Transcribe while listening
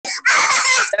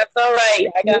That's all right.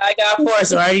 I got four,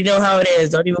 so I already know how it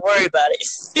is. Don't even worry about it.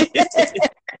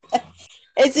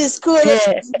 It's just cool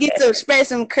to get to express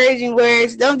some encouraging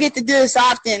words. Don't get to do this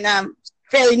often. I'm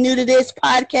fairly new to this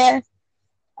podcast,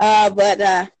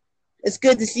 but it's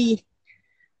good to see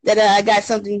that I got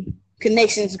something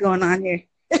connections going on here.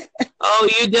 Oh,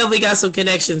 you definitely got some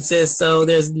connections, sis. So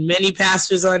there's many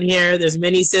pastors on here. There's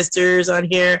many sisters on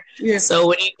here. Yeah. So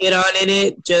when you get on in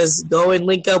it, just go and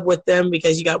link up with them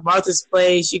because you got Martha's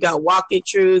Place, you got Walk in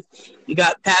Truth, you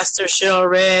got Pastor Cheryl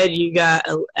Red, you got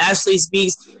Ashley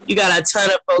Speaks. You got a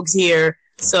ton of folks here.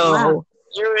 So wow.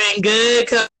 You're in good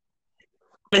company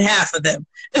with half of them.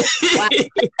 Wow.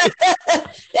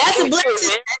 That's a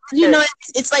blessing. You know,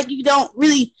 it's like you don't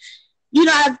really... You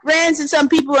know, I have friends and some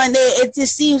people, and it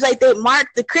just seems like they mark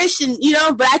the Christian, you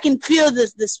know, but I can feel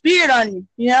the spirit on you,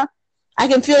 you know? I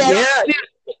can feel that.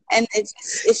 Yeah. And it's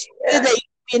good that you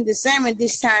be in discernment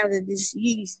this time of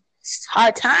these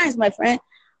hard times, my friend.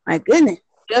 My goodness.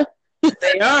 Yeah.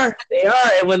 They are.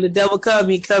 And when the devil comes,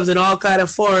 he comes in all kind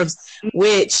of forms,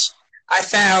 which I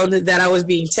found that I was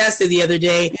being tested the other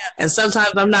day, and sometimes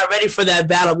I'm not ready for that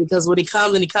battle because when he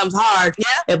comes and he comes hard,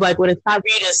 it's like when it's time for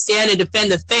you to stand and defend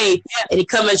the faith, and he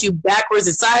comes at you backwards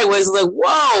and sideways, it's like,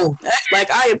 whoa, like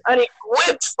I am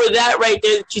unequipped for that right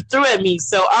there that you threw at me.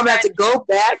 So I'm going to have to go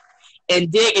back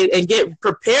and dig and get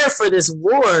prepared for this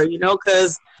war, you know,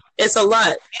 because it's a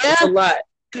lot. Yeah. It's a lot.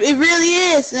 It really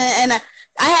is. And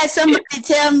I had somebody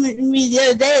tell me the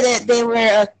other day that they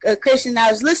were a Christian. I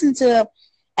was listening to them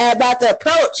about the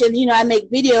approach, and you know, I make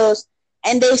videos,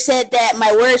 and they said that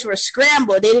my words were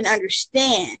scrambled. They didn't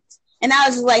understand, and I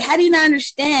was like, "How do you not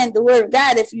understand the word of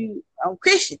God if you are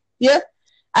Christian?" Yeah,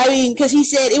 I mean, because he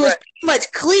said it was pretty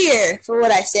much clear for what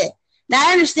I said. Now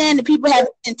I understand that people have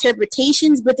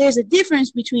interpretations, but there's a difference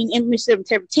between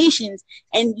interpretations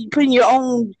and putting your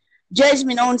own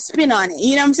judgment, own spin on it.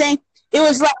 You know what I'm saying? It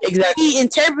was like he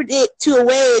interpreted it to a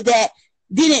way that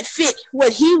didn't fit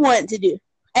what he wanted to do.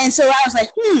 And so I was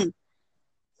like, you're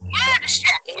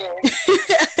distracted.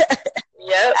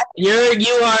 Yep.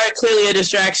 You are clearly a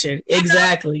distraction.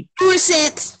 Exactly. You were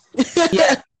sent by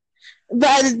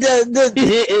the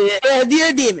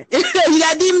demon. You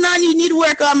got a demon on you need to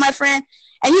work on, my friend.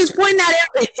 And he was pointing out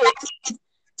everything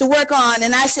to work on.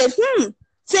 And I said,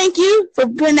 thank you for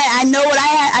putting that. I know what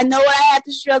I have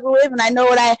to struggle with, and I know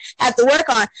what I have to work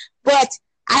on. But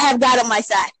I have God on my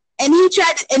side. And he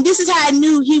tried to, and this is how I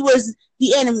knew he was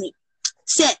the enemy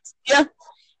sent. Yeah,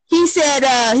 he said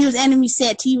he was enemy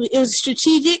sent. It was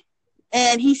strategic,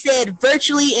 and he said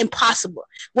virtually impossible.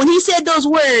 When he said those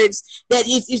words, that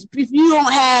if you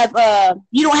don't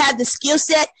have the skill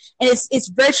set, and it's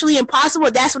virtually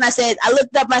impossible, that's when I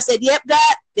looked up. I said, "Yep,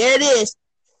 God, there it is.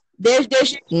 There's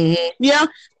you know,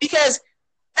 because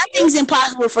nothing's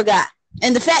impossible for God."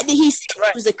 And the fact that he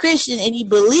was a Christian and he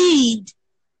believed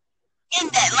in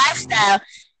that lifestyle,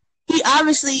 he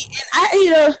obviously,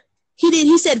 and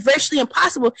he said virtually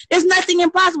impossible. There's nothing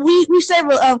impossible. We serve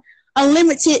an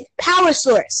unlimited power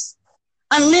source,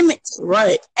 unlimited,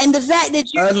 right? And the fact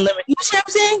that you're unlimited, you see what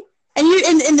I'm saying?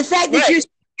 And the fact that you're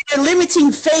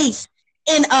limiting faith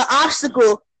in an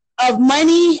obstacle of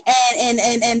money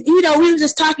and you know, we were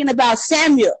just talking about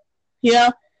Samuel, you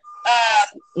know,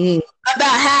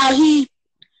 about how he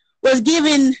was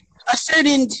given a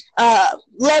certain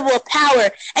level of power,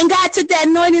 and God took that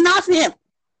anointing off of him.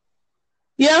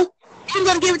 You know, he was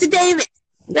going to give it to David,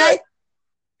 right?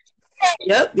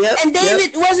 Yep. And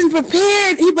David wasn't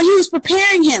prepared, but he was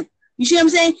preparing him. You see what I'm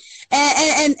saying?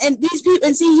 And these people,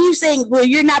 and see, he was saying, "Well,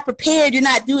 you're not prepared. You're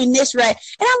not doing this right."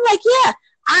 And I'm like, "Yeah,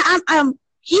 I'm."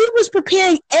 He was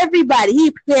preparing everybody.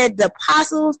 He prepared the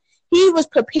apostles. He was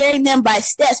preparing them by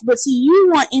steps. But see, you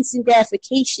want instant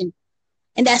gratification.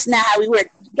 And that's not how we work.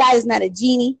 God is not a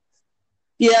genie.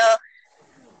 You know?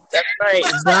 That's right.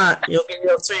 It's not. You'll get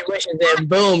your 3 wishes and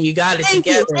boom, you got it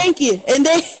together. Thank you. And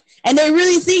they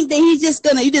really think that he's just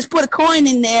you just put a coin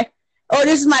in there. Oh,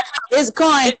 there's a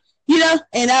coin, you know?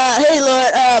 And hey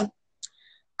Lord, I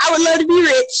would love to be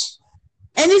rich.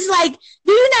 And it's like,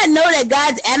 do you not know that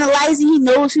God's analyzing? He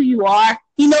knows who you are.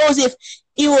 He knows if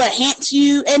it will enhance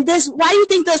you. And why do you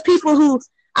think those people who,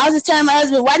 I was just telling my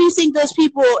husband, why do you think those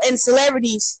people and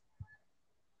celebrities,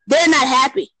 they're not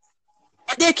happy?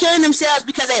 They're killing themselves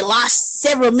because they lost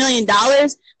several $1 million,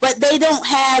 but they don't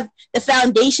have the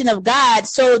foundation of God,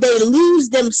 so they lose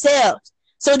themselves.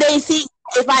 So they think,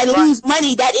 if I lose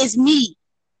money, that is me.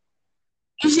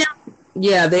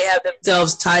 Yeah, they have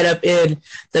themselves tied up in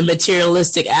the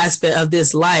materialistic aspect of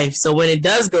this life. So when it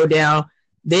does go down,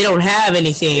 they don't have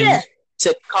anything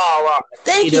to call on.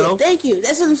 Thank you.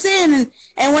 That's what I'm saying.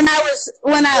 And when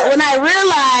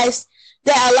I realized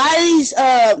that a lot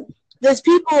of these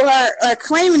people are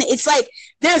claiming it. It's like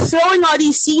they're throwing all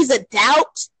these seeds of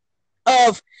doubt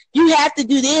of you have to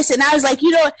do this. And I was like,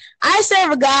 I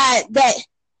serve a God that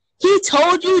he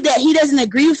told you that he doesn't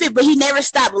agree with it, but he never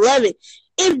stopped loving.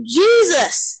 If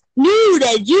Jesus knew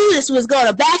that Judas was going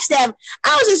to backstab,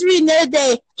 I was just reading the other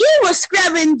day, he was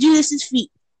scrubbing Judas's feet.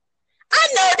 I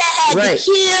know that had to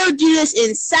kill Judas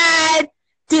inside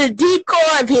to the deep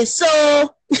core of his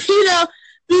soul, because he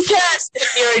had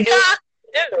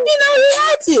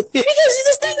to. Because you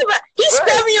just think about it, he's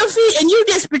scrubbing your feet and you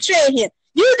just betrayed him.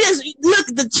 You just look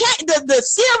the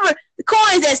silver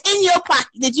coins that's in your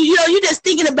pocket that you're just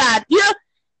thinking about.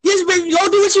 Just go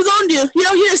do what you're gonna do.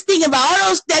 You're just thinking about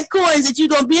all that coins that you're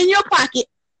gonna be in your pocket,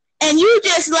 and you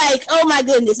just like, oh my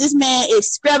goodness, this man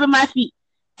is scrubbing my feet,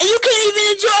 and you can't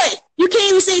even enjoy it. You can't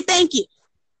even say thank you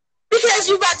because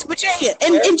you're about to betray him.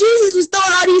 And Jesus was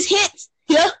throwing all these hints.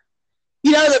 The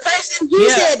person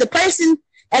said, the person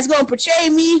that's gonna betray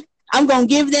me, I'm gonna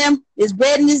give them his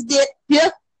bread and his dip. Yeah.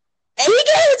 And he gave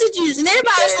it to Jesus, and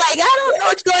everybody was like, I don't know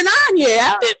what's going on here.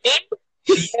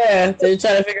 Yeah, they're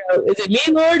trying to figure out, is it me,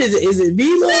 Lord? Is it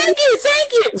me, Lord? Thank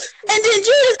you. And then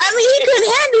Judas, he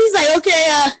couldn't handle it. He's like, okay,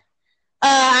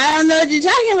 I don't know what you're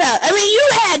talking about. You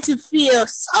had to feel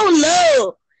so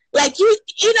low. Like,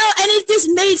 and it just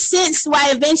made sense why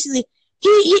eventually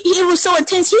he was so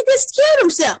intense, he just killed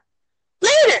himself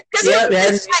later. You know what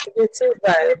I'm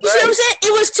saying?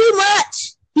 It was too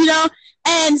much,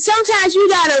 And sometimes you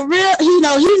got he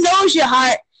knows your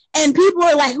heart, and people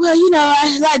are like, well,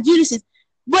 I like Judas's.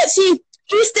 But see,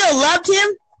 he still loved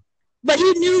him, but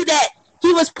he knew that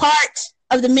he was part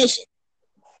of the mission.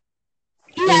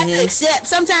 You have to accept.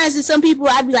 Sometimes there's some people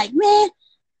I'd be like, man,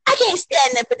 I can't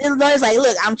stand that. But the Lord's like,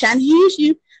 look, I'm trying to use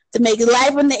you to make a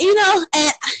life on the,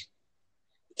 and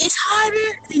it's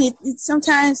harder. And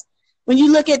sometimes when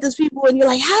you look at those people and you're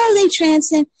like, how are they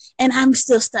transcend? And I'm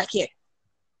still stuck here.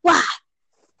 Why?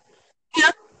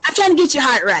 I'm trying to get your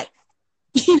heart right.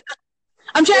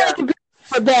 I'm trying to compare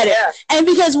for better. Yeah. And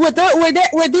because where they're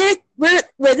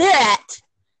at,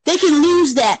 they can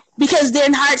lose that because their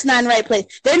heart's not in the right place.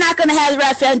 They're not going to have the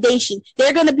right foundation.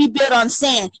 They're going to be built on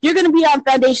sand. You're going to be on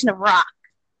foundation of rock.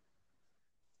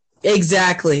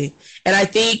 Exactly. And I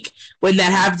think when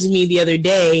that happened to me the other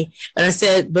day, and I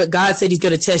said, but God said he's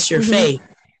going to test your faith.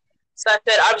 So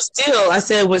I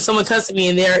said, when someone comes to me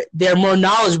and they're more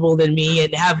knowledgeable than me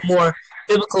and have more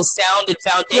biblical sound and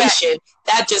foundation,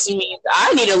 that just means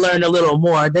I need to learn a little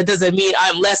more. That doesn't mean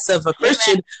I'm less of a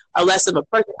Christian or less of a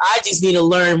person. I just need to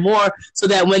learn more so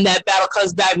that when that battle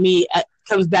comes back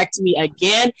to me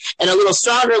again and a little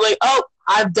stronger, like, oh,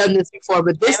 I've done this before,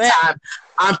 but this time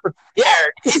I'm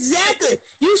prepared. Exactly.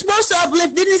 You're supposed to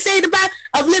uplift. Didn't it say about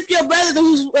uplift your brother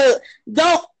who's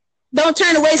don't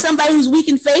turn away somebody who's weak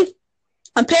in faith?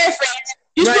 I'm paraphrasing.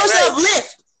 You're supposed to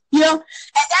uplift. And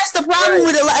that's the problem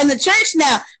with in the church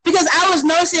now. Because I was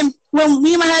noticing when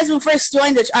me and my husband first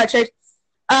joined our church,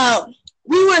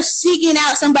 we were seeking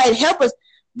out somebody to help us.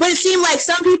 But it seemed like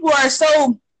some people are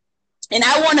so, and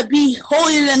I want to be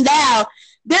holier than thou,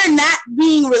 they're not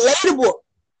being relatable.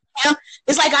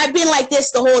 It's like I've been like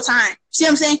this the whole time. See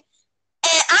what I'm saying?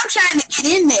 And I'm trying to get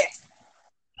in there.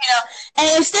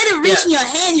 And instead of reaching your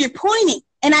hand, you're pointing.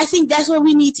 And I think that's where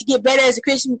we need to get better as a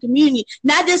Christian community,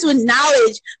 not just with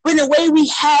knowledge, but in the way we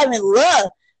have in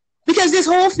love. Because this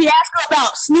whole fiasco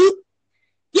about Snoop,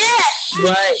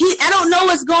 I don't know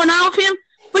what's going on with him,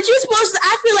 but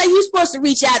I feel like you're supposed to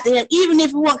reach out to him, even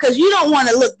if you want, because you don't want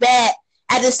to look bad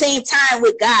at the same time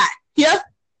with God. Because,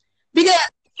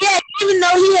 even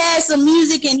though he has some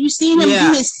music and you see him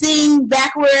do his sing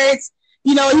backwards,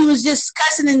 he was just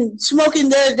cussing and smoking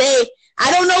the other day.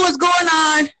 I don't know what's going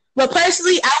on. But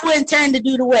personally, I wouldn't turn the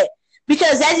dude away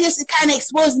because that just kind of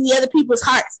exposing the other people's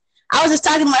hearts. I was just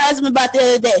talking to my husband about the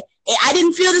other day, and I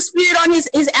didn't feel the spirit on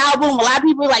his album. A lot of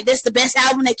people were like, this is the best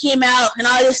album that came out and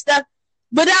all this stuff.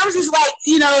 But I was just like,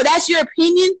 that's your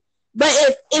opinion. But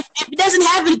if it doesn't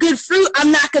have any good fruit,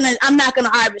 I'm not gonna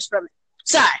harvest from it.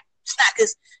 Sorry, it's not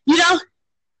because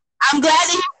I'm glad that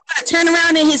he's gonna turn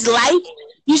around in his life.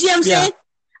 You see what I'm saying?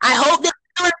 I hope that.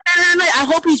 I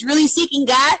hope he's really seeking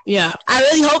God. Yeah, I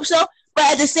really hope so. But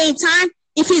at the same time,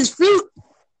 if his fruit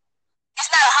is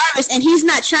not a harvest, and he's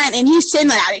not trying, and he's saying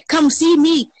like, "Come see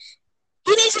me,"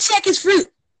 he needs to check his fruit.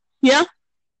 Because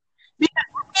you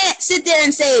can't sit there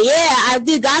and say, "Yeah, I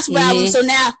did gospel album, so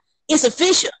now it's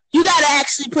official." You got to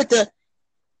actually put it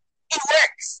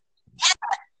works.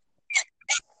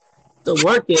 The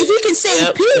work. If you can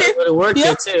save Peter, the work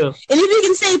too. And if you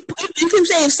can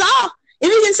save Saul. If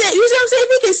he can save, you see what I'm saying?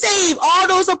 If he can save all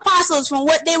those apostles from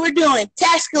what they were doing,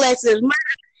 tax collectors, murder,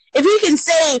 if he can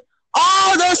save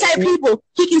all those type of people,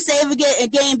 he can save a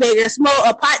game baker, smoke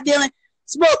a pot dealing,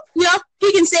 smoke. You know,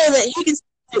 he can save it. He can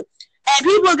save it. And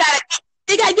people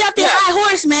they gotta get off their high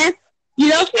horse, man. You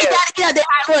know, they gotta get off their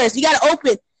high horse. You gotta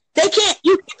open. They can't.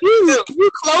 If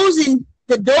you closing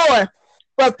the door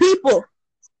for people,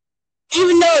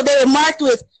 even though they were marked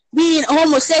with being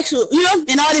homosexual, you know,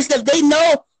 and all this stuff, they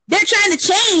know they're trying to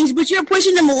change, but you're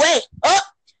pushing them away. Oh,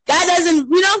 God doesn't,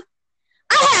 you know.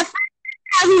 I have friends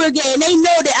who are gay, and they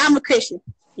know that I'm a Christian.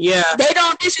 Yeah. They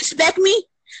don't disrespect me.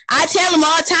 I tell them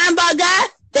all the time about God.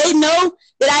 They know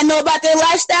that I know about their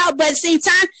lifestyle, but at the same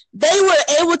time, they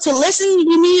were able to listen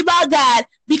to me about God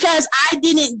because I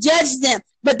didn't judge them.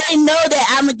 But they know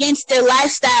that I'm against their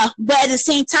lifestyle. But at the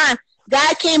same time,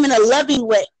 God came in a loving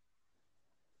way.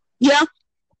 You know?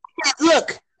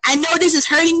 Look, I know this is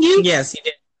hurting you. Yes, he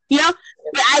did. You know?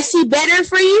 But I see better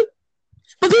for you.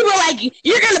 But people are like,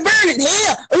 you're going to burn in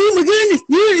hell. Oh, my goodness.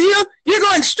 You know, you're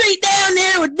going straight down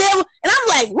there with the devil. And I'm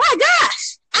like, my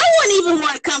gosh, I wouldn't even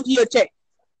want to come to your church.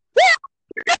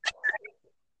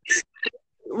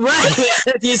 Right.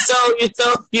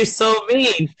 you're so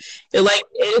mean. You're like,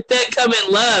 it doesn't come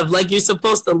in love. Like, you're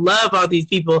supposed to love all these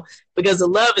people because the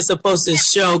love is supposed to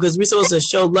show, because we're supposed to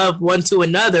show love one to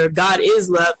another. God is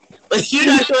love. But you're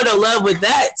not showing no love with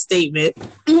that statement.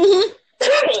 Mm-hmm.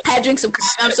 I had to drink some coffee.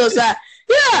 I'm so sorry.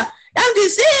 Yeah, I'm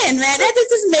just saying, man, that just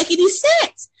doesn't make any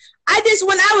sense.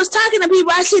 When I was talking to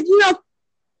people, I said, you know,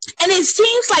 and it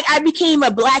seems like I became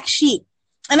a black sheep.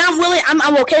 And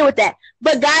I'm okay with that.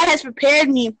 But God has prepared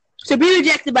me to be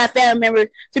rejected by family members,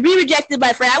 to be rejected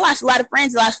by friends. I lost a lot of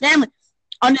friends, I lost family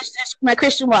on this my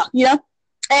Christian walk, you know?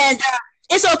 And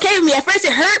it's okay with me. At first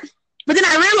it hurt, but then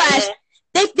I realized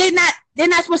they're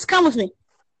not supposed to come with me.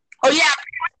 Oh, yeah.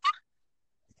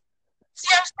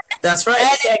 That's right.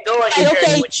 He can't go on your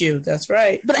journey with you. That's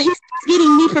right. But he's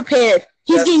getting me prepared.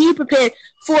 He's getting you prepared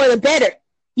for the better,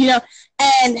 you know?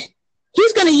 And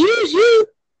he's going to use you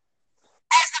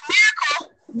as a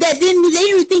miracle that they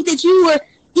didn't think that you were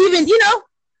even, you know,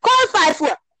 qualified for.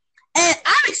 And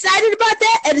I'm excited about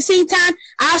that. At the same time,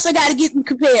 I also got to get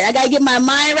prepared. I got to get my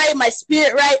mind right, my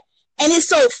spirit right. And it's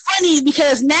so funny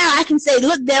because now I can say,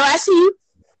 look, Dale, I see you.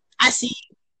 I see you.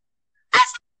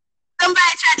 Somebody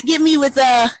tried to get me with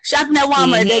shopping at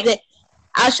Walmart. Mm-hmm.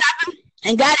 I was shopping,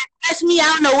 and God blessed me. I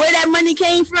don't know where that money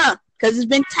came from because it's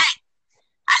been tight.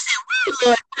 I said,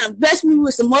 well, Lord, bless me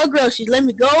with some more groceries. Let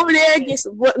me go over there and get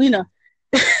some, you know.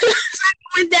 So I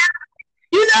went down,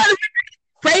 you know,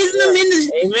 praising them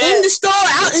in the store,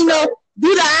 out, you know,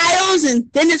 do the aisles,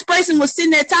 and then this person was sitting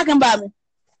there talking about me.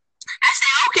 I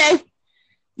said, okay,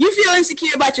 you feel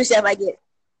insecure about yourself, I get it.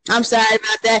 I'm sorry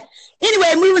about that.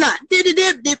 Anyway, moving on.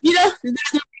 You know?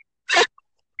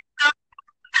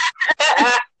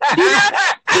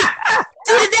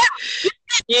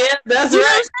 Yeah, that's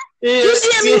right. You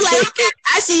see me like, okay,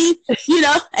 I see, you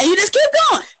know, and you just keep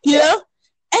going, you know?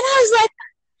 And I was like,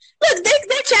 look,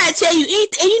 they try to tell you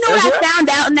anything. And you know what I found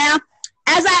out now?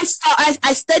 As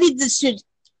I studied the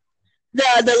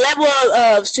level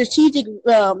of strategic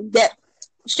that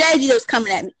strategy that was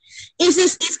coming at me.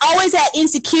 It's always that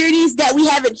insecurities that we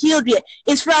haven't healed yet.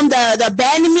 It's from the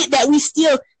abandonment that we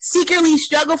still secretly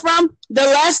struggle from, the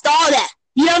lust, all that.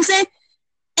 You know what I'm saying?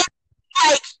 And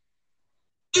like,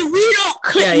 if we don't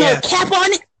put no cap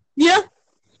on it, you know,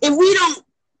 if we don't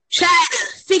try to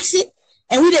fix it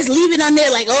and we just leave it on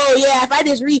there like, oh yeah, if I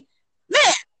just man,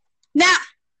 now,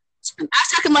 I was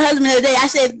talking to my husband the other day, I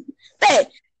said, babe,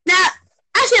 now,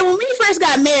 I said, when we first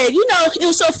got married, you know, it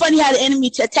was so funny how the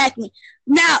enemy attacked me.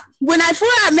 Now, before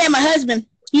I met my husband,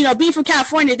 you know, being from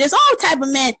California, there's all type of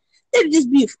men. They're just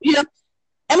beautiful, you know.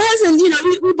 And my husband, you know,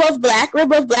 we're both black. We're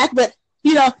both black, but,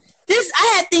 you know,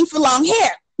 I had things for long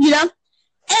hair, you know. And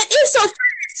it's so funny.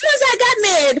 As soon as I got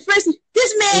married,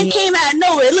 this man came out of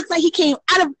nowhere. It looked like he came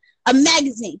out of a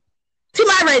magazine to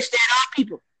my register and all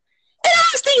people. And I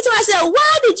was thinking to myself,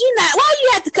 why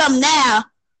you have to come now?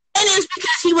 And it was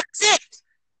because he was sick.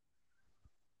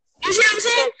 You see what I'm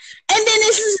saying? And then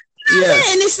this is,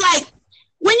 and it's like,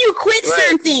 when you quit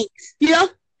certain things, you know,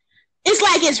 it's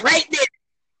like it's right there,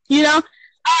 you know.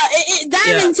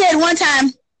 Diamond said one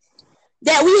time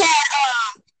that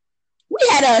we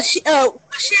had a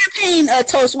champagne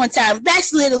toast one time,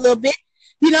 backslid a little bit,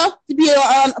 you know, to be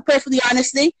perfectly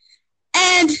honestly.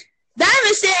 And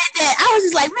Diamond said that, I was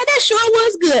just like, man, that sure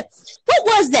was good. What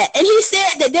was that? And he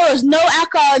said that there was no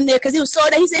alcohol in there because it was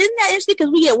soda. He said, isn't that interesting?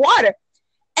 Because we get water.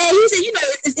 And he said, you know,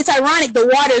 it's ironic. The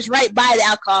water is right by the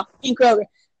alcohol in Kroger.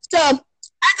 So I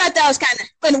thought that was kind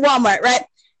of in Walmart, right?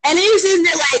 And he was sitting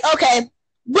there like, okay.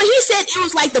 But he said it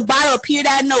was like the bottle appeared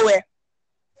out of nowhere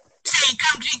saying,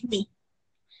 come drink me.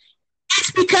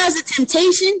 it's because of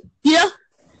temptation, you know?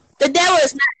 The devil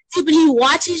is not stupid. He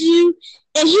watches you,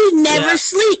 and he never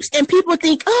sleeps. And people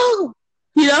think, oh,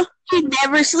 you know, he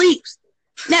never sleeps.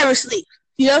 Never sleeps,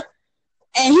 you know?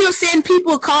 And he'll send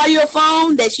people call your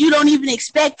phone that you don't even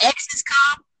expect. Exes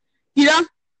come, you know?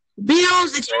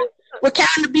 Bills that you were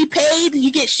counting to be paid,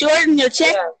 you get short in your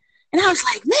check. Yeah. And I was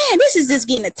like, man, this is just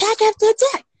getting attack after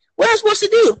attack. What am I supposed to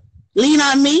do? Lean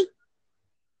on me.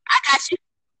 I got you.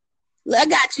 I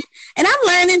got you. And I'm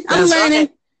learning. Okay.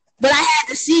 But I had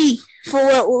to see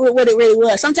for what it really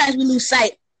was. Sometimes we lose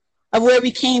sight of where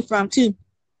we came from, too.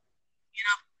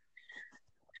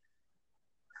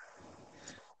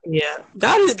 Yeah,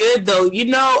 God is good though. You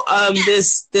know,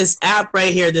 this app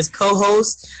right here, this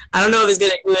co-host, I don't know if it's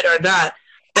gonna do it or not,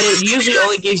 but it usually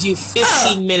only gives you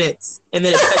 15 minutes and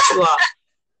then it cuts you off.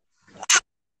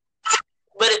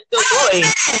 But it's still going.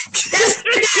 That's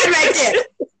good right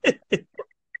there.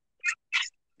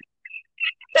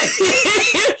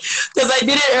 Because I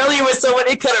did it earlier with someone,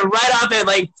 it cut it right off at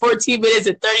like 14 minutes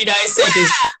and 39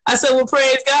 seconds. I said, well,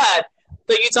 praise God.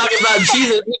 So you talking about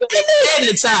Jesus, we're going to extend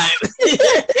the time.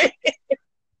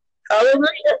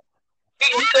 Hallelujah.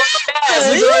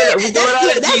 We're going on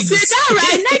to Jesus. That's it, all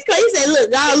right. Next place, he said,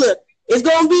 look, it's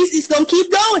going to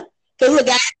keep going. Because look,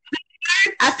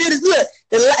 I feel this, look,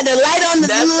 the light on the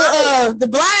the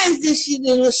blinds this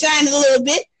was shining a little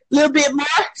bit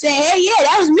more, saying, hey, yeah,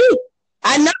 that was me.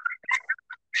 I know.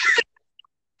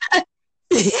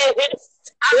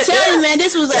 I'm telling you, man,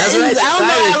 this was I don't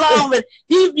know how long, but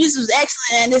this was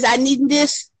excellent. And I needed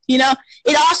this, you know.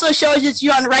 It also shows you that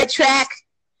you're on the right track.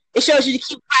 It shows you to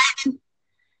keep fighting,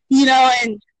 you know,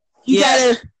 and you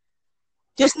gotta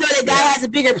just know that God has a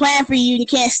bigger plan for you and you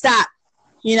can't stop,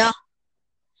 you know.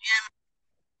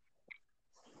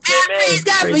 Praise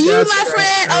God for you, my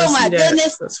friend. Oh my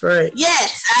goodness. That's right.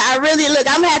 Yes, I really look.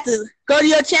 I'm gonna have to go to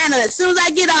your channel as soon as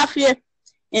I get off here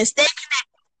and stay connected.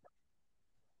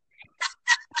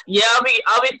 Yeah,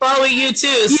 I'll be following you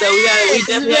too. So we definitely have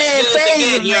to do this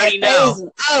again. You already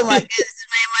know. Oh my goodness,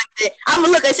 man! I'm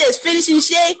gonna look. I said it's finishing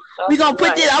shade. We're gonna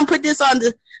put this. I'm gonna put this on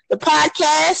the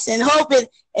podcast and hope it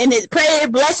pray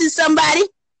it blesses somebody.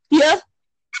 Yeah,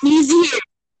 easy here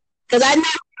because I know.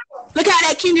 Look how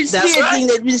that kindred spirit thing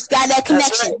that we just got that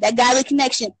connection, that godly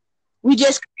connection. We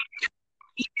just.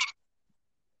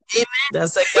 Amen.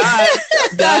 That's a God.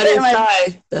 God is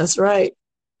high. That's right.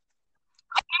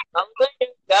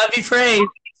 God be praised.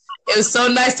 It was so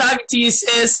nice talking to you,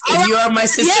 sis. And you are my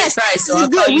sister in Christ, so I'll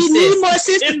call you sis. We need more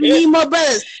sisters. We need more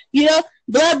brothers. You know,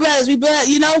 blood brothers. We blood.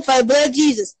 You know, for the blood of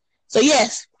Jesus. So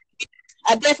yes,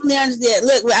 I definitely understand.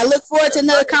 Look, I look forward to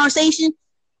another conversation.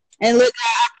 And look,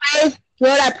 I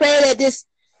pray, Lord,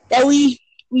 that we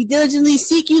diligently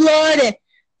seek you, Lord, and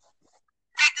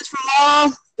protect us from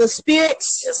all the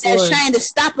spirits that's trying to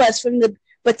stop us from the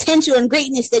potential and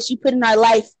greatness that you put in our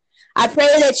life. I pray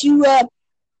that you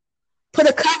put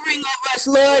a covering over us,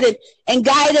 Lord, and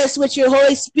guide us with your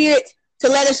Holy Spirit to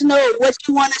let us know what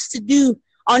you want us to do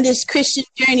on this Christian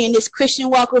journey and this Christian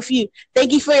walk with you.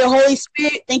 Thank you for your Holy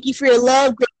Spirit. Thank you for your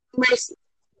love, grace, and mercy.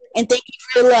 And thank you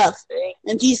for your love.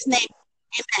 In Jesus' name,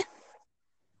 amen.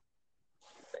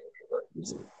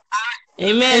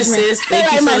 Amen, sis.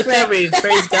 Thank you for the covering.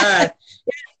 Praise God.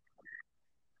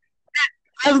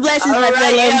 Have a blessed one. All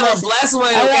right, have a blessed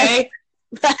one, okay?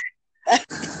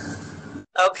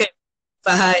 Okay.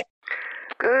 Bye.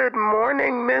 Good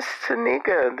morning, Miss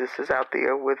Tanika. This is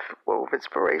Althea with Wove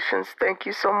Inspirations. Thank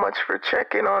you so much for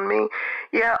checking on me.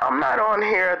 Yeah, I'm not on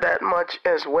here that much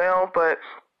as well, but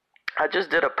I just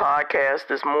did a podcast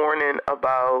this morning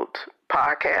about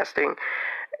podcasting,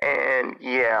 and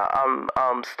yeah,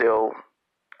 I'm still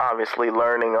obviously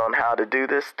learning on how to do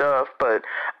this stuff, but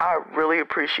I really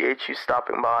appreciate you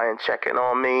stopping by and checking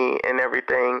on me and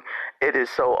everything. It is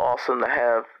so awesome to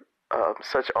have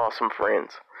such awesome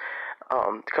friends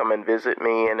come and visit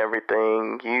me and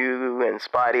everything. You and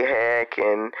Spidey Hack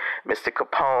and Mr.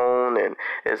 Capone, and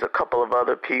there's a couple of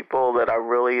other people that I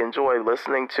really enjoy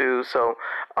listening to. So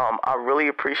I really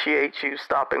appreciate you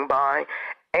stopping by.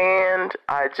 And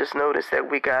I just noticed that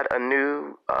we got a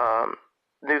new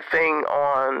thing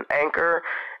on Anchor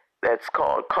that's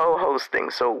called co-hosting.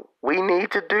 So we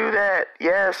need to do that.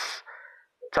 Yes.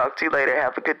 Talk to you later.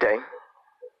 Have a good day.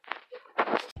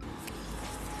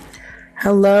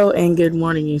 Hello and good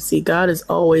morning. You see, God is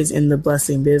always in the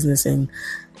blessing business, and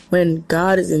when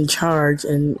God is in charge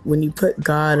and when you put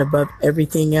God above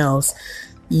everything else,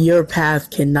 your path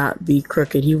cannot be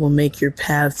crooked. He will make your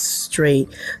path straight.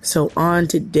 So on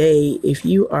today, if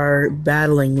you are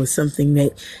battling with something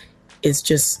that is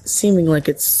just seeming like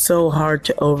it's so hard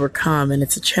to overcome and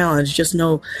it's a challenge, just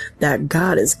know that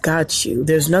God has got you.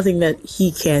 There's nothing that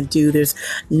he can't do. There's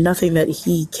nothing that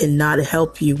he cannot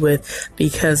help you with,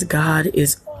 because God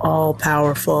is all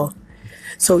powerful.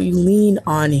 So you lean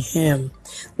on him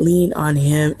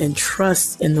and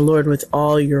trust in the Lord with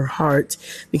all your heart,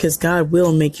 because God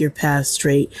will make your path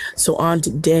straight. So on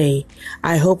today,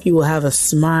 I hope you will have a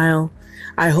smile.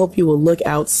 I hope you will look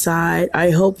outside.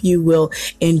 I hope you will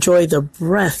enjoy the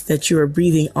breath that you are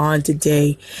breathing on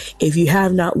today. If you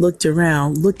have not looked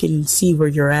around, look and see where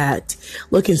you're at.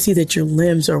 Look and see that your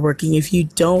limbs are working. If you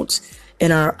don't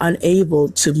and are unable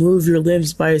to move your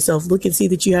limbs by yourself, look and see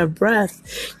that you have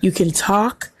breath. You can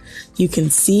talk, you can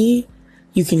see,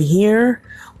 you can hear.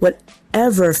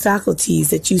 Whatever faculties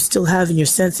that you still have in your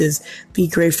senses, be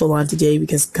grateful on today,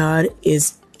 because God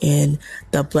is in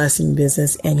the blessing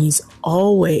business and he's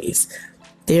always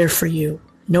there for you,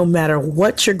 no matter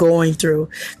what you're going through.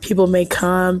 People may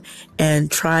come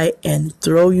and try and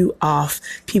throw you off.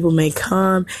 People may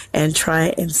come and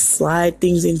try and slide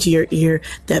things into your ear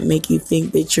that make you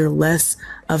think that you're less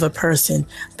of a person.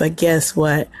 But guess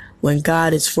what? When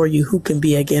God is for you, who can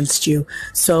be against you?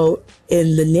 So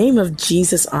in the name of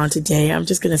Jesus on today, I'm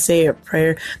just going to say a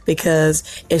prayer because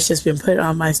it's just been put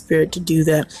on my spirit to do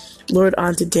that. Lord,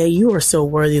 on today, you are so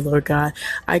worthy, Lord God.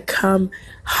 I come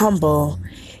humble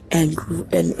and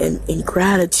in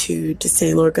gratitude to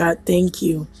say, Lord God, thank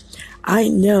you. I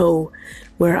know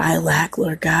where I lack,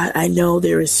 Lord God. I know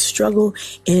there is struggle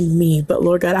in me, but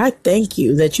Lord God, I thank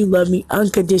you that you love me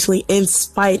unconditionally in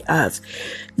spite of,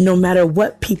 no matter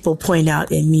what people point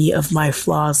out in me of my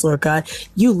flaws, Lord God.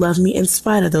 You love me in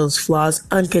spite of those flaws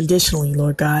unconditionally,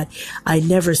 Lord God. I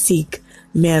never seek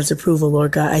man's approval,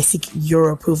 Lord God. I seek your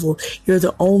approval. You're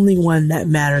the only one that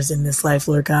matters in this life,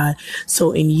 Lord God.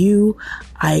 So in you,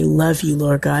 I love you,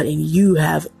 Lord God, and you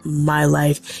have my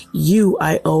life. You,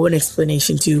 I owe an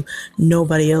explanation to.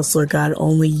 Nobody else, Lord God,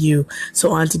 only you.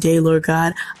 So on today, Lord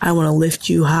God, I want to lift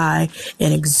you high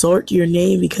and exhort your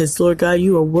name, because, Lord God,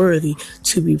 you are worthy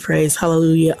to be praised.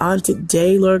 Hallelujah. On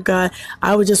today, Lord God,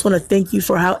 I would just want to thank you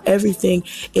for how everything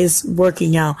is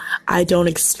working out. I don't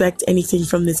expect anything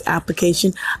from this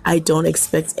application. I don't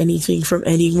expect anything from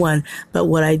anyone. But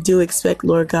what I do expect,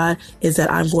 Lord God, is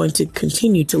that I'm going to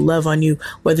continue to love on you.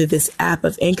 Whether this app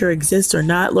of Anchor exists or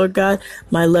not, Lord God,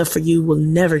 my love for you will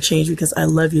never change, because I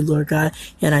love you, Lord God.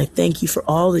 And I thank you for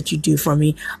all that you do for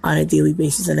me on a daily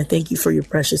basis. And I thank you for your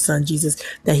precious son, Jesus,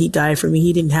 that he died for me.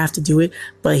 He didn't have to do it,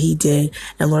 but he did.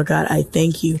 And Lord God, I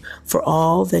thank you for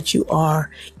all that you are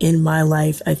in my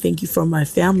life. I thank you for my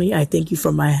family. I thank you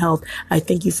for my health. I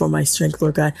thank you for my strength,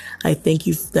 Lord God. I thank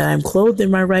you that I'm clothed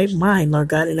in my right mind, Lord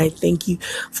God. And I thank you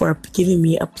for giving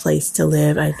me a place to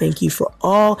live. I thank you for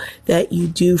all that you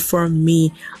do for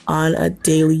me on a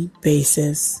daily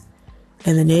basis.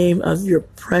 In the name of your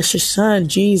precious son,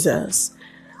 Jesus,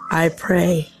 I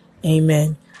pray.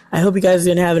 Amen. I hope you guys are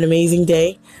going to have an amazing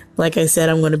day. Like I said,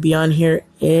 I'm going to be on here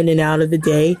in and out of the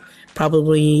day.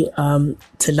 Probably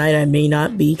tonight I may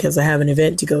not be, because I have an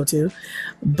event to go to.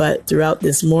 But throughout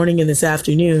this morning and this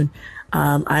afternoon,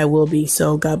 I will be.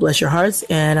 So God bless your hearts.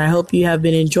 And I hope you have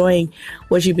been enjoying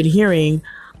what you've been hearing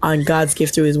on God's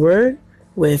gift through his word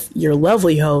with your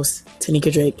lovely host,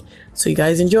 Tanika Drake. So you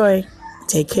guys enjoy.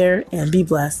 Take care and be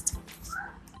blessed.